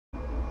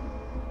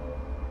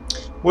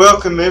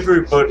Welcome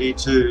everybody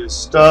to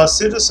Star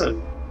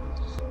Citizen.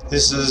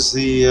 This is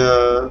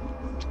the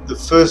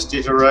first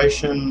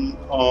iteration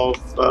of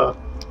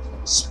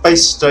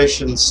Space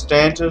Station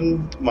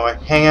Stanton, my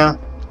hangar,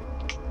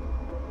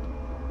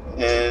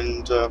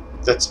 and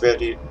that's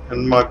about it.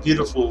 And my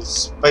beautiful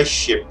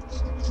spaceship,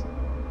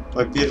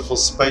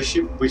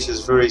 which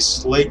is very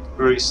sleek,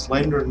 very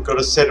slender, and got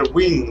a set of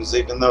wings,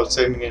 even though it's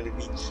only going to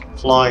be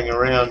flying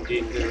around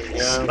in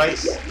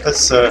space.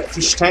 That's a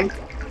fish tank.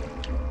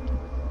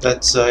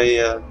 That's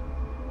a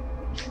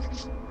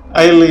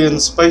alien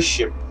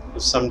spaceship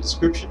of some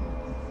description.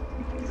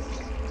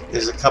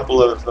 There's a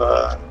couple of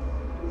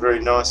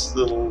very nice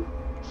little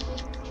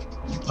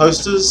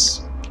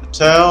posters, a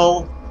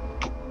towel,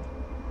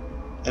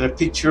 and a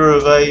picture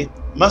of a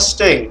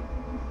Mustang.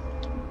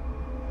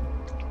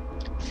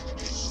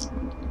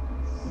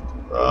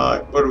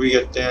 Right, what do we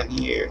got down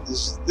here?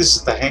 This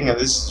is the hangar.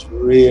 This is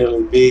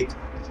really big.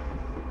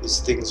 This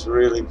thing's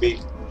really big,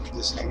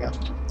 this hangar.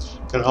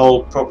 Can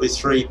hold probably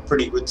 3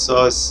 pretty good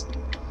sized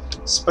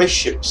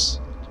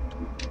spaceships.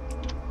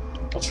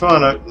 I'll try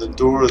and open the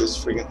door of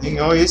this friggin' thing.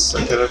 Oh yes,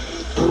 I can open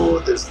the door.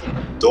 There's the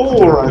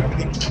door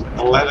opening.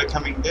 The ladder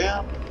coming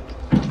down.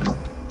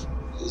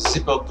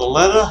 Zip up the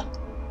ladder.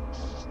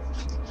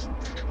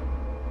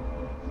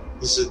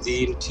 This is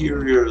the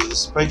interior of the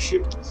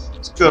spaceship.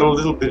 It's got a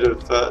little bit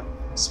of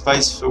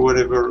space for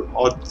whatever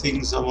odd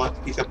things I might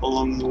pick up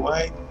along the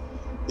way.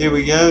 There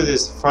we go,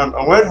 there's the front.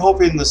 I won't hop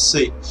in the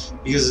seat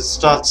because it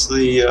starts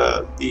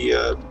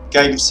the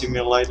game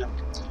simulator,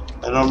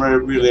 and I'm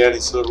really only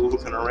sort of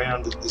looking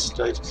around at this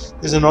stage.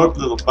 There's an odd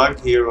little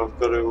bug here I've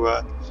got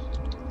to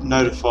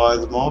notify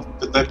them of,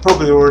 but they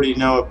probably already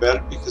know about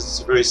it because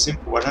it's a very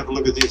simple one. Have a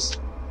look at this.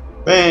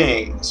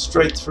 Bang!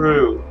 Straight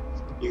through.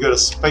 You've got a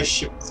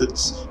spaceship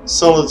that's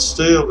solid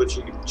steel, but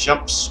you can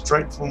jump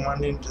straight from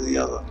one end to the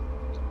other.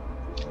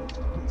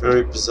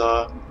 Very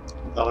bizarre.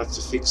 I'll have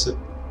to fix it.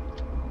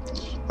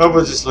 But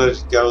we'll just let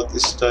it go at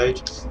this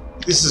stage.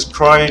 This is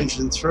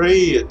CryEngine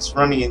 3. It's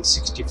running in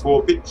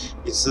 64-bit.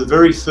 It's the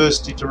very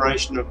first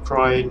iteration of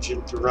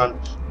CryEngine to run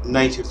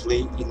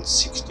natively in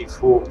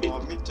 64-bit.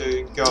 I'm going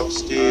to go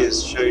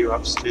upstairs, show you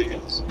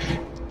upstairs.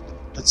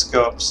 Let's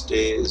go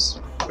upstairs.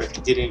 We have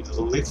to get into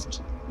the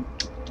lift.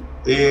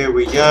 There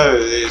we go.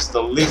 There's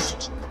the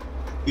lift.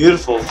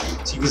 Beautiful.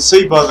 So you can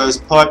see by those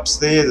pipes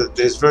there that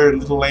there's very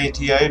little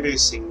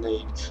anti-aliasing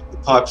need.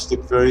 Pipes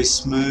look very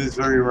smooth,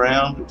 very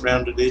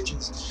rounded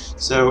edges.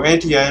 So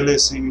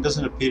anti-aliasing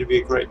doesn't appear to be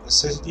a great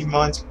necessity.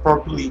 Mine's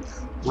probably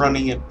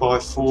running it by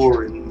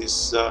 4 in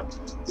this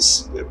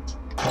this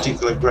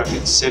particular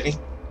graphics setting,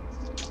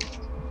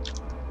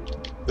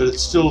 but it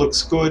still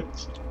looks good.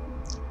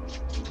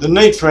 The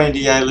need for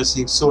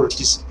anti-aliasing sort of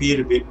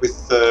disappeared a bit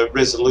with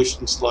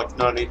resolutions like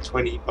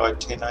 1920 by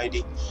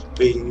 1080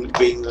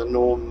 being the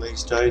norm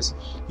these days.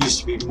 Used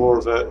to be more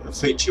of a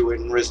feature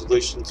when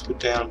resolutions were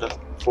down to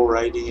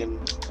 480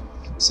 and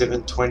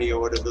 720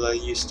 or whatever they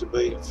used to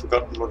be. I've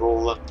forgotten what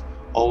all the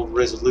old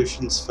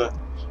resolutions for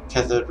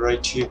cathode ray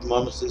tube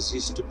monitors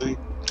used to be.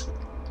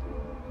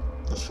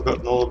 I've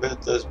forgotten all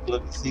about those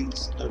bloody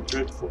things. They're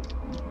dreadful.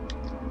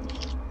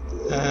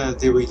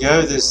 There we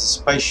go, there's the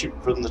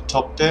spaceship from the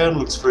top down,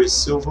 looks very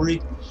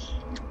silvery.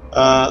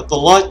 The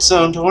lights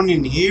aren't on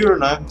in here,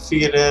 and I haven't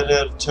figured out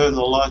how to turn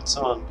the lights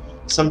on.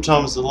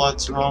 Sometimes the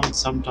lights are on,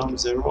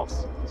 sometimes they're off.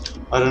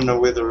 I don't know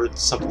whether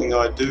it's something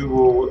I do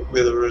or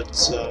whether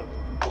it's the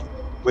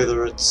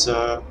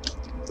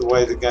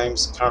way the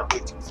game's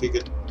currently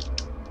configured.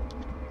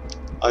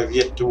 I've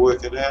yet to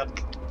work it out.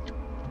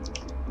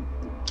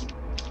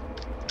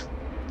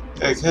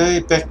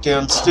 Okay, back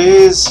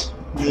downstairs.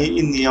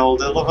 In the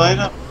old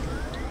elevator.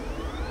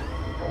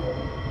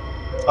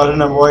 I don't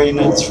know why you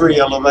need 3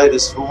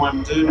 elevators for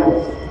one dude.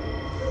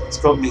 It's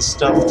got me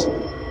stuffed.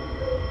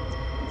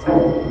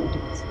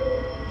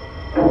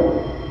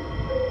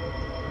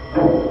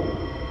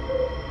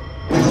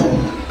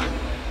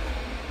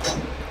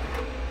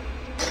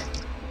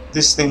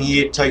 This thing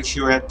here takes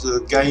you out to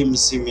the game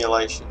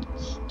simulation.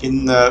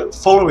 In the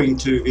following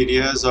 2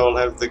 videos I'll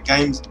have the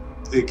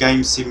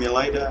game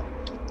simulator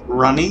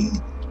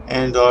running,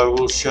 and I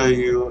will show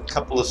you a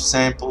couple of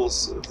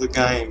samples of the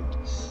game.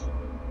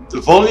 The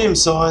volume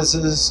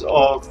sizes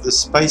of the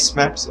space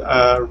maps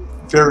are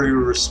very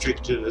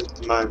restricted at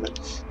the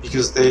moment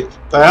because they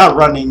are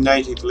running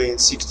natively in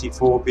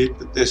 64-bit,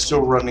 but they're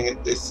still running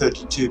at their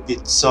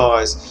 32-bit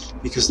size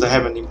because they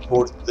haven't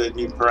imported the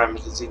new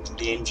parameters into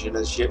the engine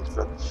as yet.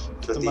 For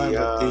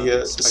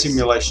the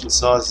simulation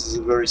sizes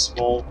are very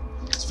small.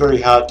 It's very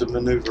hard to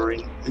maneuver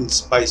in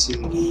space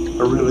in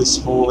a really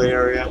small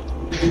area.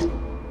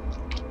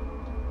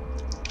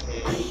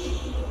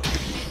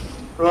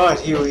 Right,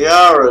 here we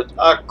are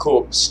at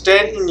Corp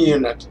Stanton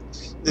unit.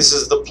 This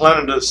is the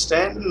planet of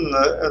Stanton,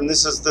 and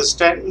this is the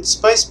Stanton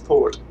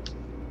spaceport.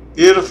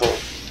 Beautiful.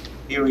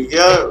 Here we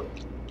go.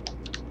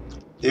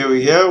 There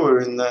we go.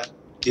 We're in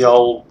the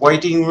old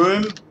waiting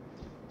room,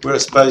 where I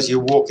suppose you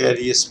walk out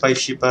of your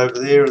spaceship over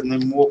there and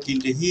then walk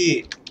into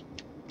here.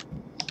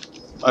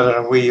 I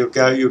don't know where you'll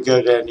go. You'll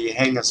go down to your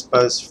hangar, I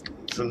suppose,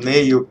 From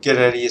there you'll get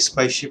out of your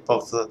spaceship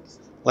off the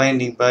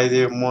landing bay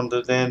there and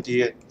wander down to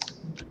your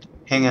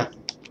hangar.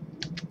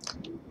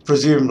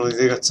 Presumably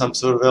they've got some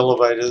sort of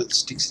elevator that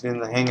sticks it in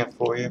the hangar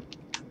for you.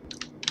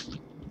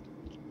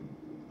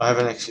 I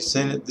haven't actually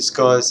seen it. This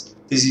guy's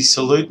busy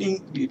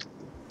saluting,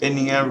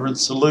 bending over and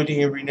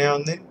saluting every now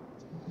and then.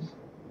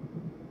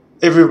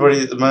 Everybody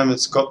at the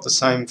moment's got the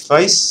same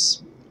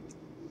face,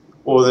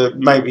 or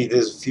maybe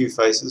there's a few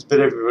faces,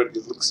 but everybody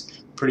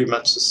looks pretty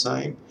much the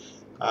same.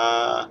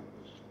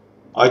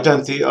 I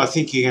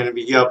think you're going to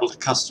be able to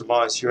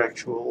customize your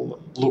actual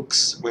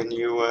looks when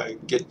you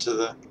get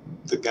to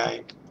the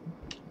game.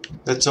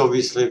 That's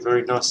obviously a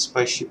very nice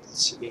spaceship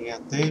that's sitting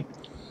out there.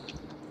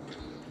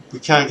 We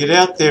can't get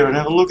out there and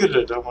have a look at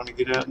it. I want to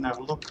get out and have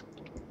a look.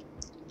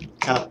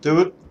 Can't do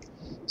it.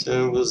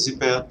 So we'll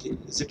zip out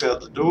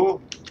the door.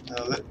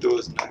 No, that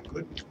door's no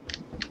good.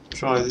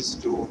 Try this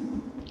door.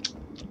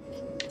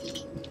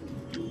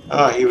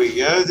 Oh, here we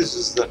go. This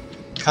is the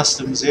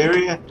customs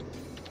area.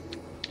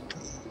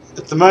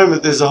 At the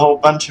moment there's a whole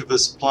bunch of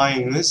us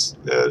playing this.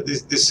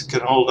 This can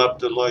hold up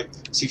to like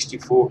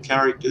 64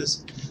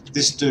 characters.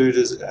 This dude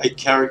is a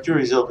character.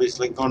 He's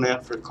obviously gone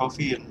out for a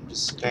coffee and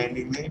just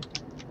standing there.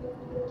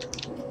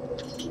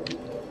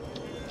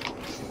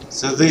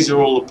 So these are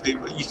all the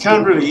people. You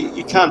can't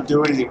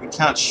do anything. You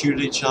can't shoot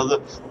each other.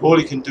 All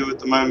you can do at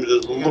the moment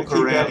is look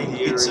around and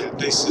bits and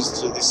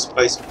pieces to this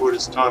spaceport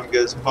as time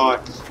goes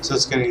by. So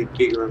it's going to get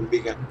bigger and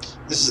bigger.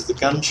 This is the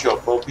gun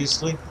shop,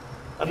 obviously.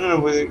 I don't know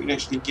whether you can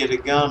actually get a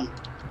gun.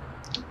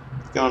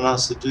 Go and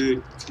ask the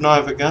dude, can I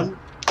have a gun?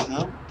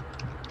 No?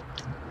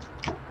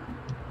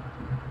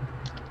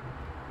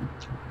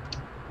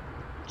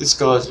 This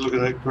guy's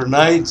looking at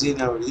grenades. He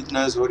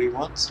knows what he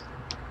wants.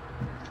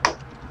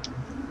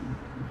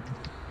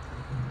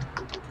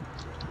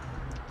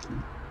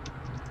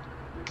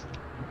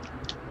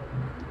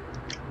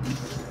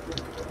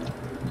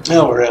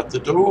 Now we're out the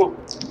door.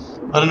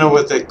 I don't know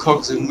what that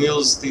cogs and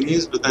wheels thing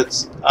is, but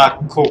that's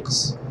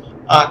Corp's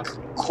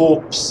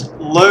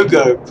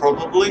logo,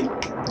 probably,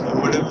 or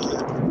whatever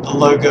the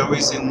logo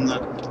is in the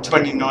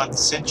 29th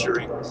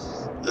century.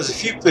 There's a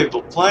few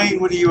people playing.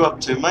 What are you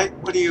up to, mate?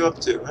 What are you up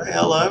to? Hey,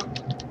 hello.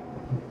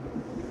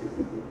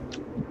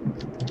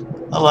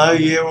 Hello,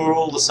 yeah, we're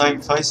all the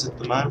same face at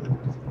the moment.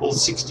 All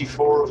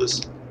 64 of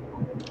us.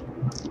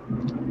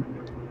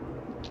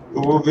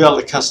 But we'll be able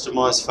to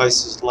customise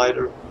faces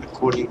later,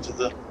 according to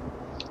the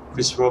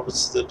Chris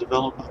Roberts, the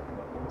developer.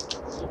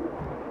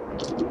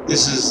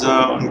 This is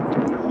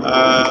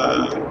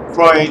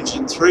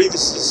CryEngine 3.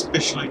 This is a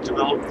specially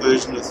developed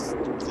version of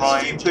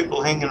CryEngine.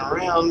 People hanging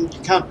around.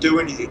 You can't do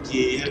anything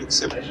here yet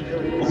except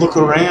look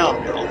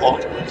around a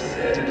lot.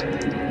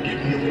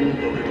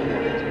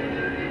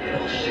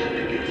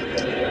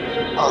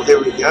 Oh, there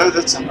we go.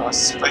 That's a nice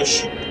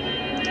spaceship.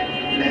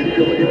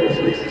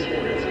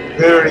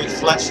 Very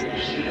flashy.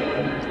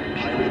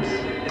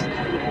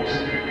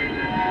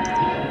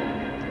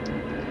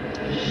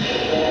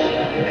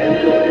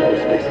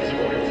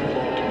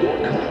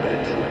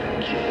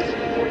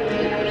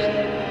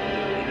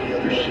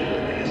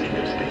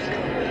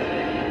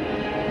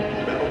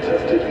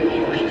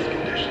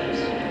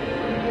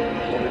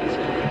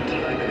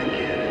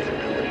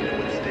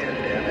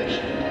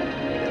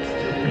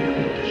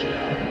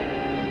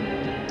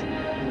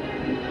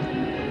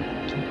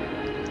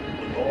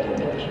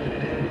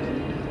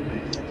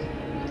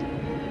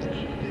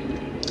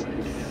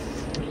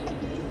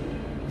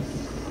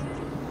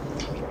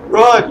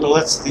 Right, well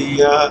that's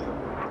the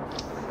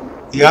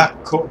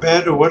Corp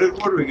ad or whatever.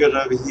 What do we got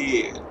over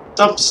here?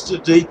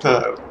 Dumpster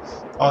Depot.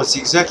 Oh, it's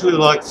exactly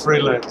like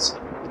Freelancer.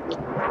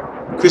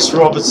 Chris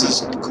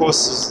Roberts, of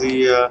course, is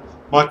the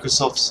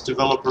Microsoft's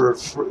developer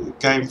of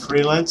game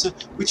Freelancer,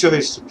 which I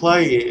used to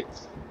play here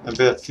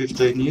about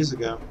 15 years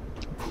ago.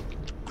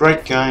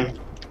 Great game,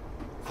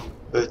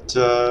 but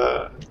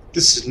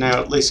this has now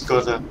at least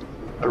got a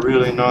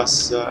really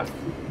nice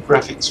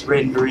graphics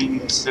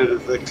rendering instead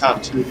of the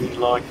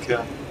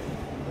cartoony-like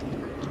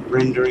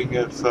rendering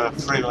of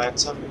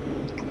Freelancer.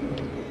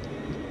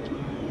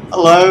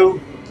 Hello,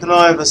 can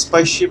I have a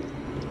spaceship?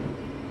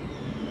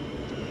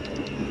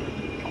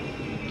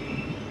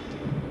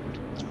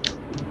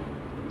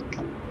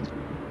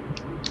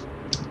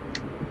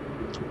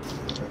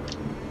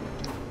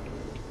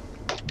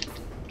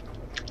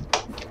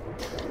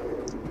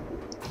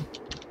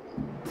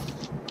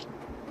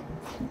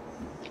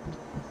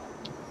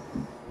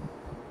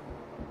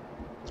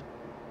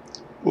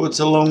 Oh, it's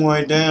a long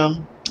way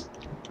down.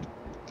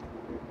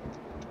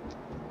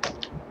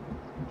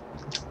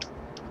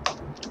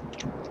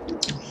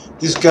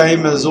 This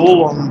game is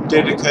all on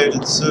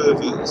dedicated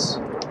servers.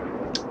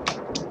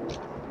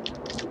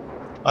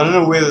 I don't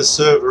know where the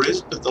server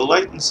is, but the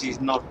latency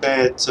is not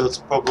bad, so it's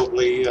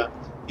probably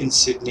in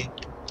Sydney.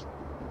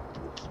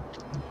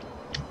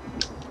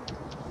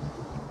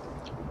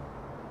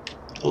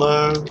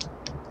 Hello.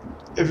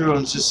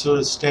 Everyone's just sort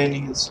of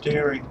standing and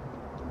staring.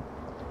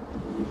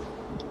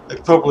 They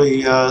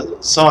probably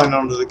sign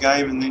onto the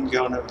game and then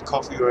go and have a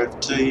coffee or have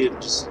tea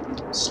and just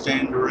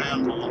stand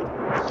around a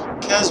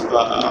lot. Casbah,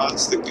 oh,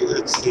 it's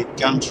the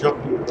gun shop.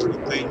 We've already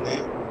been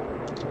there.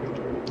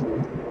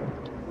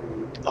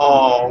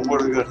 Oh, what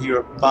do we got here?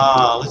 A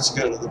bar. Let's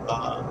go to the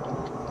bar.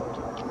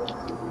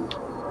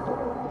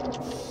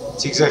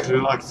 It's exactly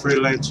like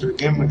Freelancer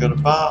again. We got a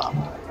bar.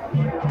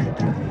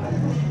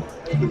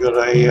 We got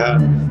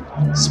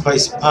a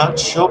space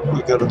parts shop.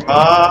 We got a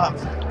bar.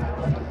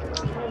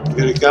 We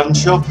got a gun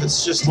shop.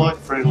 It's just like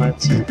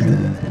Freelancer.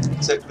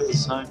 Exactly the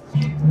same.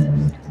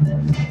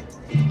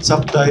 It's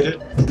updated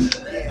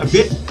a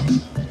bit.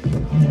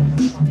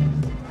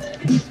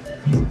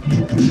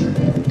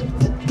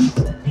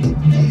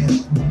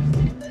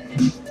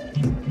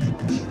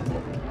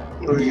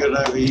 What do we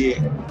got over here?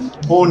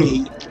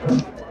 Horny.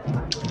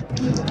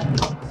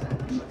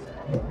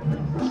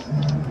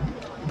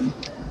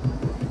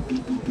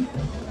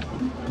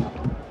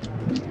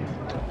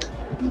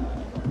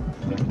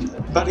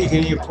 Buddy,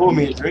 can you pour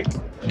me a drink?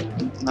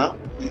 No,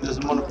 he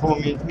doesn't want to pour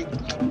me a drink.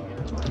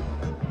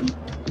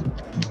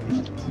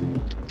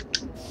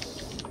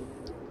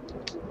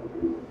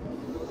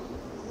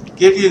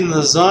 Get in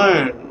the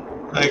zone.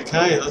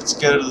 Okay, let's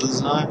go to the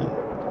zone.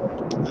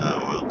 Oh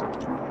well,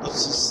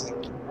 what's this thing?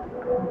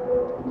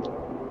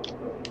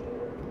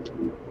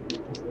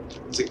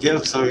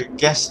 It's a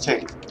gas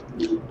tank.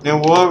 Now,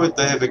 why would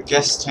they have a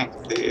gas tank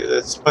there?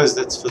 I suppose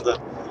that's for the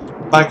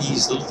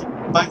buggies, the little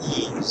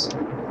buggies.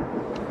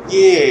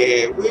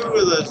 Yeah, where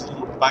were those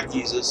little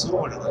buggies? I saw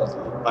one of those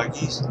little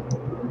buggies.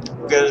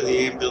 We'll go to the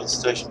ambulance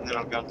station, then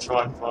I'll go and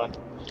try and find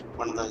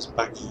one of those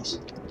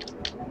buggies.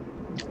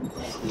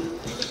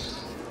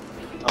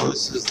 Oh,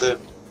 this is the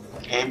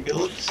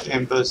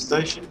ambulance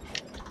station.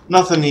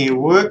 Nothing here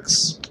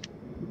works,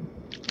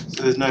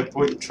 so there's no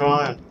point in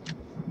trying.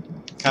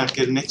 Can't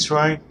get an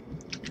X-ray.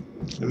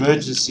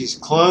 Emergency's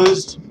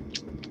closed.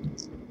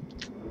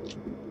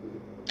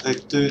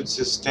 That dude's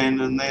just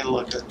standing there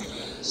like a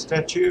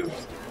statue.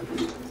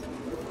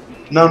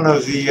 None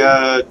of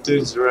the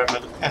dudes are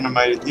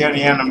animated. The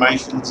only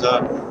animations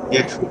are the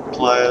actual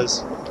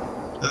players.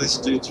 So this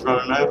dude's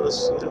running over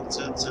us.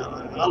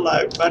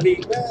 Hello,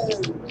 buddy.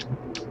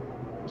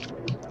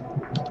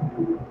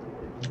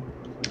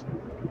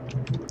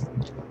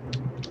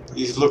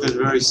 He's looking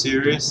very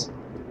serious.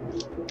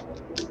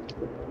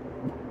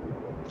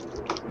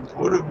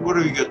 What have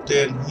we got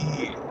down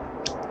here?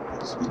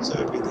 What's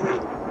over there?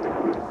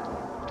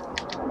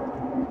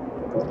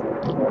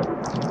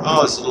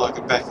 Oh, this is like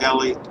a back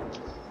alley.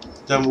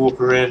 Don't walk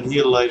around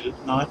here late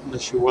at night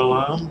unless you're well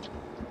armed,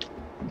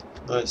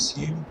 I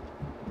assume.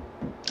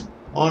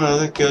 Oh no,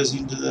 that goes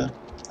into the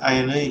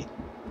A&E.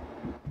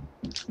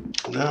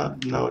 No,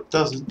 it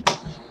doesn't.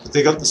 But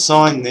they got the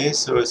sign there,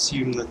 so I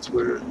assume that's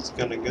where it's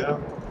going to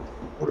go.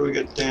 What do we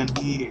got down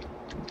here?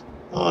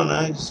 Oh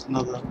no, just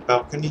another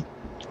balcony.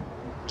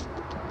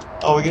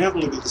 Oh, we can have a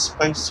look at the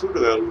space, sort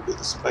of have a look at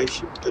the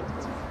spaceship, but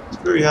it's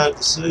very hard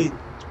to see.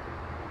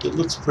 It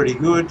looks pretty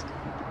good.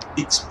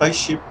 Big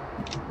spaceship.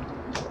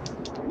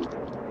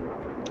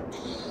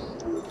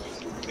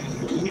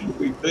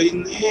 We've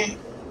been there.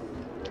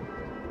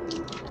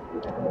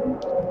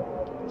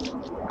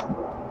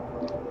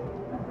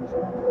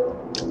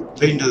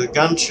 Been to the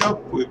gun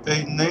shop. We've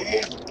been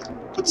there.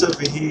 What's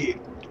over here?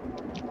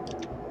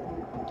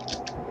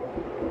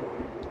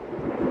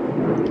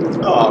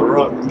 Oh,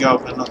 right, we can go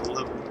up another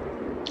level.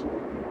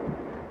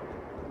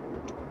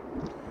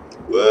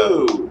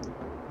 Whoa!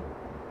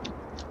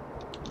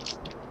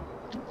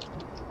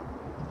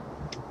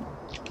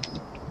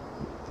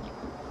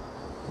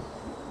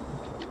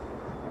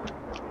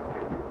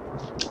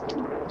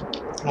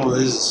 Oh,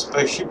 there's a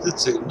spaceship.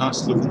 That's a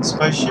nice looking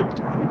spaceship.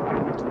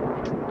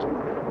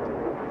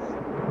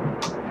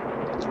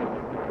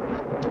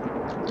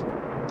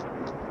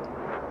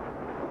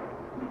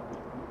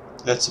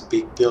 That's a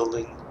big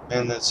building.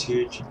 Man, that's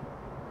huge.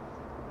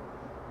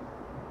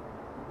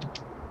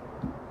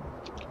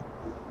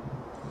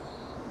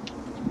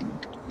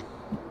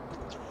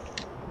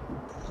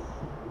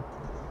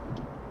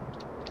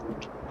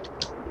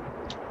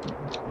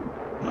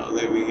 Oh,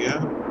 there we go.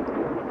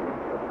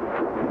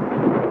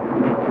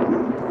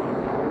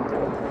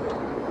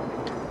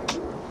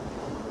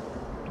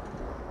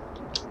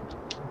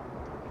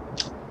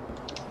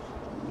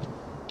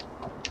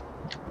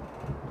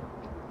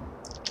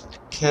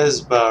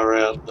 Casbah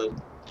outlet.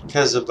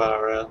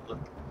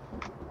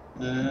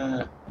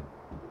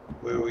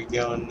 Where are we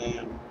going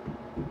now?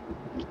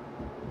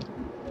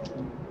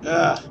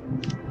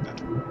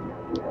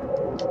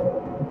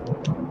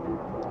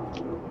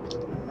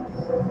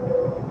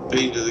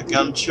 Been to the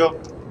gun shop.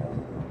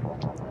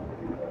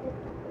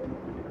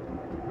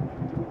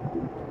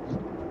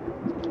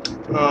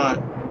 Right.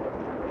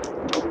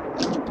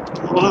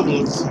 I'll have a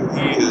look through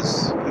here. I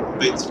haven't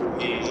been through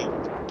here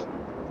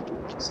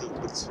yet. So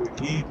look through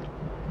here.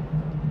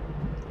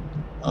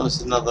 Oh,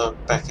 there's another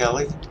back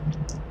alley.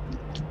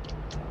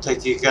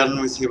 Take your gun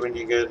with you when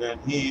you go down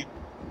here.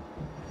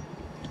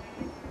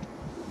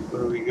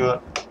 What do we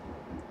got?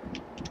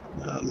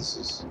 This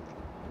is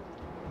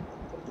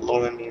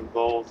long and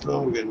involved.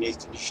 Oh, we've got an air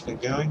conditioner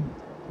going.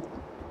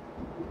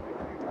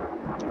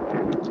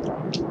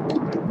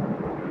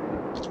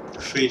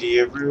 Graffiti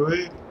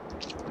everywhere.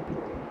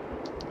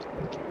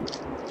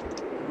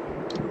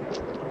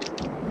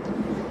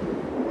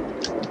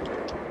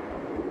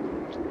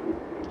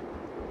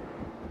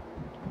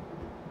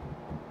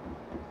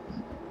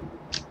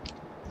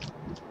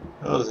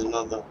 Oh, there's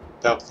another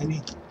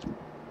balcony.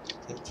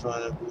 Can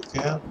try and look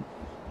out.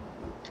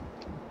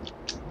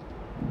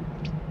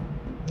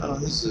 Oh,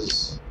 this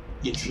is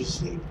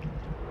interesting.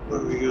 What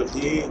have we got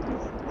here?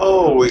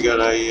 Oh, we got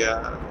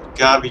a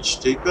garbage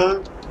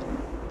depot.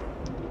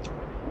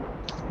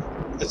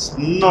 It's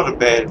not a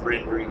bad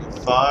rendering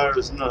of fire.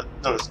 It's not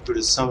as good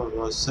as some of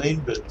them I've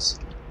seen, but it's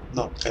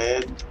not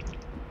bad.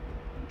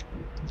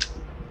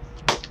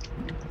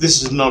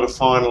 This is not a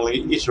final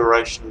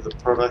iteration of the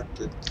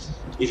product.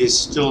 It is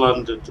still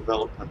under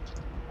development.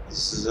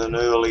 This is an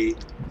early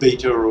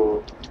beta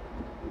or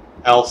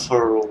alpha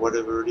or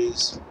whatever it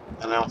is.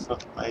 An alpha,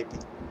 maybe.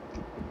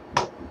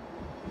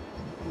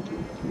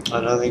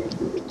 I don't think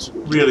it's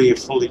really a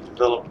fully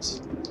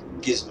developed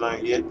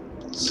gizmo yet.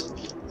 It's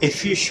a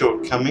few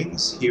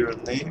shortcomings here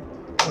and there.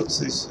 What's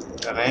this?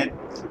 An ad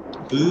for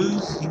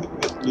booze? Here we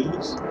got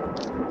booze.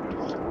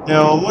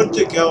 Now I want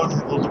to go and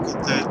have a look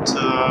at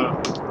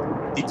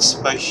that big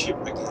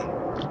spaceship again.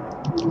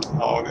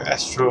 Oh,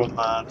 Astro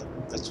Armada.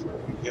 That's where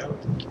we go.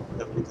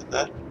 Have a look at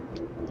that.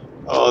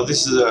 Oh,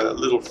 this is a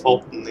little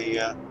fault in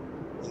the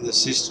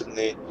system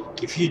there.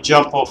 If you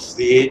jump off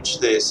the edge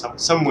there,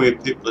 somewhere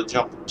people are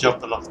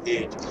jumping off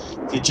the edge.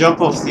 If you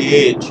jump off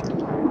the edge,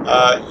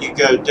 you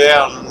go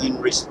down and then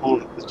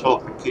respawn at the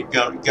top and keep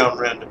going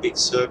around a big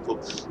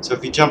circle. So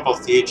if you jump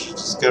off the edge, you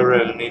just go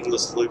around an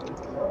endless loop,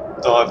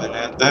 diving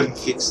out. They haven't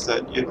fixed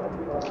that yet,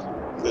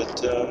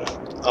 but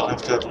I'll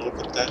have to have a look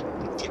at that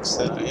and fix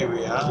that. Here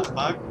we are,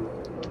 Mark.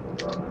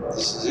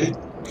 This is it.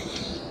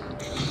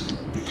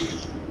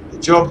 The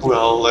job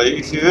well.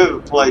 If you've ever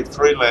played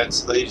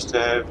freelance, they used to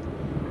have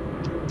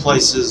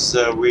places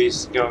where you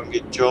used to go and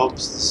get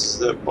jobs. This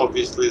is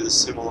obviously the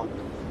similar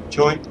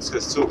joint. So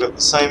it's still got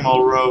the same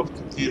old row of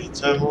computer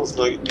terminals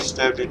like it used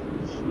to have in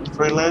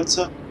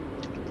Freelancer.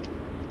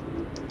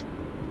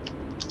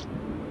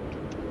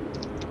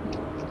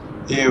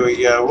 There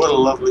we go. What a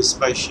lovely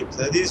spaceship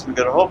that is. We've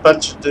got a whole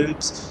bunch of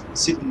dudes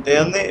sitting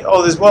down there.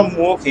 Oh, there's one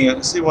walking. I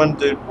can see one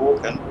dude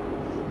walking,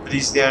 but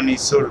he's the only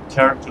sort of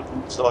character that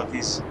looks like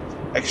he's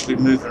actually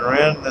moving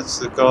around. That's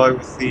the guy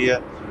with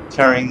the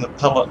carrying the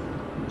pallet,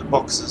 the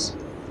boxes.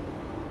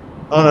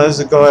 Oh no, there's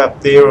a guy up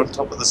there on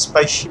top of the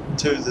spaceship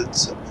too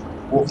that's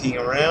walking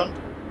around.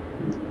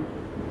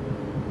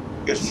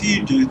 Got a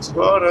few dudes.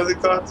 Oh no, the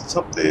guy at the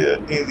top there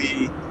near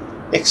the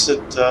exit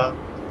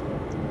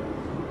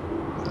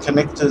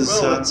connectors.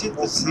 Well, that's it.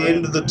 That's the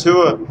end of the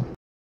tour.